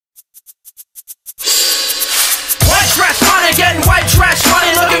getting white trash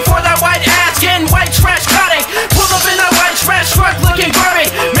money, looking for that white ass, getting white trash cutting. Pull up in that white trash truck looking grubby.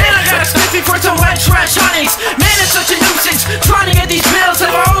 Man, I got a spiffy for some white trash honeys. Man, it's such a nuisance trying to get these bills. If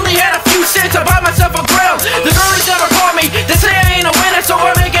I only had a few cents, I'd buy myself a grill. The girlies never call me, they say I ain't a winner, so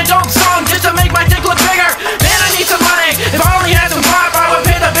I make a dope song just to make my dick look bigger. Man, I need some money. If I only had some pop, I would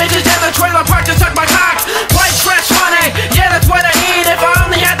pay the bitches at the trailer park to suck my cock. White trash money, yeah, that's what I need. If I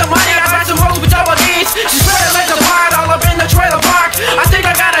only had the money, I'd buy some hoes with double D's. She's spreading like the pot all up in the trailer park. I think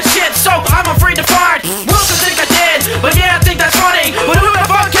I got a shit, so I'm afraid to fart. Wilson think I did, but yeah, I think that's funny. But who the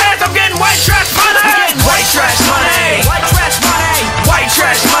fuck cares? I'm getting white trash money. I'm getting white trash money. White trash money. White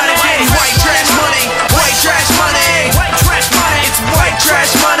trash money. Getting white trash money. White trash money. White trash money. It's white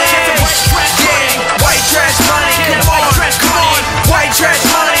trash money. Yeah, white trash money. Come on, come on. White trash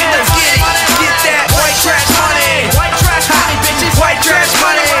money. Let's get it. Get that white trash money. White trash money, bitches. White trash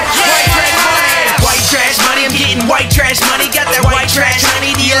money. White trash money. White trash money. I'm getting white trash money. Got that white trash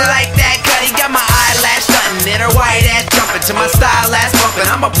honey. Do you like that cutty? Got my eyelash stunting and her white ass jumping to my style ass bumping.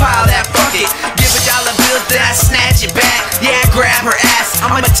 I'ma pile that bucket. Give $1 bills, then I snatch it back. Yeah, I grab her ass.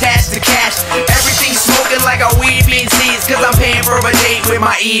 I'm attached to cash. Everything smoking like a weed bean seeds, cause I'm paying for a date with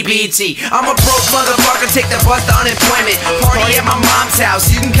my EBT. I'm a broke motherfucker, take the bus to unemployment. Party at my mom's house,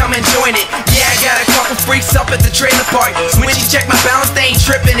 you can come and join it. Yeah, I got a couple freaks up at the trailer park. When she check my balance, they ain't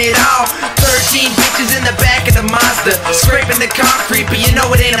tripping it all. 13 bitches in the back of the Mazda, scraping the concrete, but you know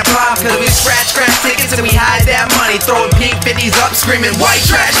it ain't a problem, cause we scratch tickets and we hide that money. Throwing pink 50s up, screaming white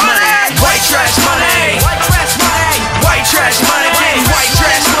trash money. White trash money. White trash money. White trash money. Getting white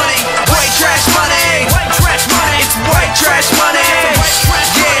trash money. White trash money. White trash money. It's white trash money.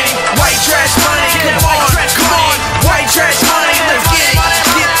 Yeah, white trash money. Come on, come on. White trash money. Let's get it.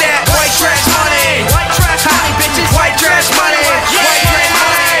 Get that white trash money. White trash money, bitches. White trash money. White trash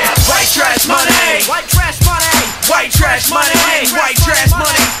money. White trash money. White trash money. White trash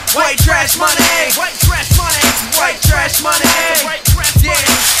money. White trash money. White trash money. White trash money.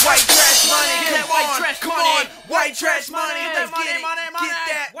 White trash money. Yeah, white trash money. Come on, white trash money. Let's get it. Get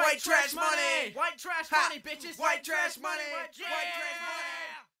that white trash money. White trash money, bitches. White trash money. White trash money.